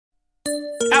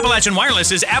Appalachian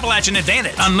Wireless is Appalachian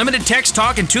Advantage. Unlimited text,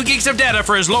 talk, and 2 gigs of data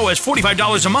for as low as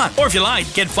 $45 a month. Or if you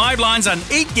like, get 5 lines on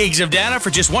 8 gigs of data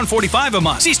for just $145 a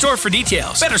month. See store for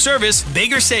details. Better service,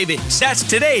 bigger savings. That's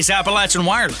today's Appalachian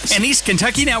Wireless, an East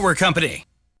Kentucky network company.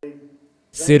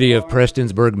 City of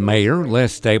Prestonsburg Mayor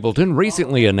Les Stapleton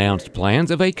recently announced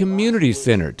plans of a community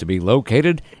center to be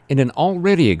located in an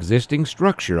already existing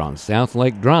structure on South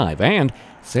Lake Drive and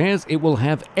says it will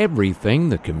have everything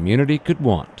the community could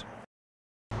want.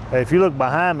 If you look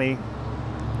behind me,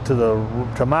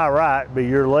 to my right, be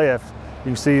your left,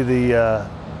 you can see the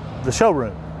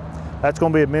showroom. That's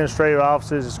going to be administrative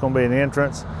offices. It's going to be an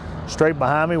entrance. Straight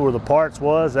behind me where the parts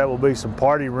was, that will be some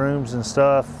party rooms and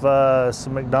stuff,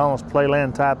 some McDonald's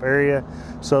Playland type area,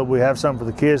 so we have something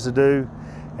for the kids to do.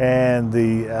 And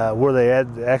where they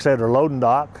actually had their loading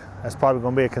dock, that's probably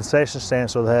going to be a concession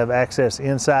stand, so they have access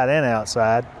inside and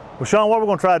outside. Well, Sean, what we're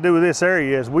going to try to do with this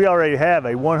area is we already have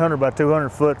a 100 by 200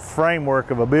 foot framework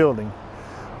of a building.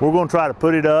 We're going to try to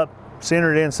put it up,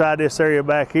 center it inside this area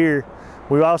back here.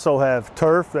 We also have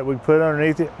turf that we put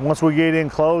underneath it. Once we get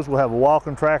enclosed, we'll have a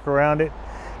walking track around it.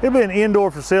 It'll be an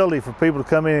indoor facility for people to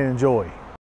come in and enjoy.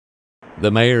 The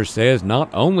mayor says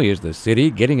not only is the city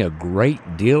getting a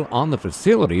great deal on the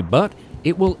facility, but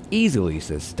it will easily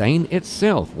sustain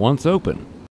itself once open.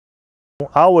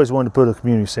 I always wanted to put a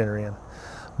community center in,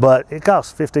 but it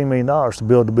costs $15 million to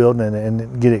build the building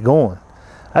and get it going.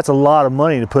 That's a lot of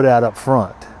money to put out up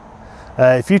front.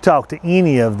 If you talk to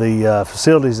any of the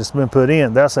facilities that's been put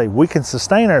in, they'll say we can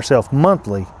sustain ourselves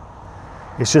monthly.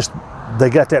 It's just they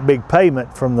got that big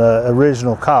payment from the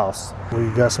original cost. We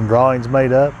got some drawings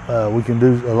made up. We can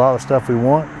do a lot of stuff we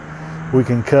want. We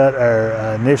can cut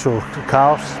our initial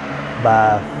costs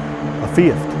by a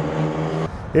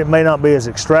fifth. It may not be as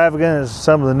extravagant as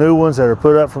some of the new ones that are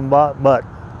put up from bottom, but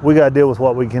we got to deal with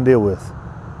what we can deal with.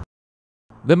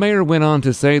 The mayor went on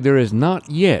to say there is not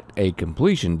yet a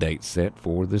completion date set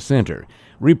for the center.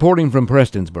 Reporting from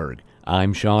Prestonsburg,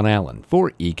 I'm Sean Allen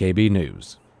for EKB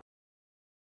News.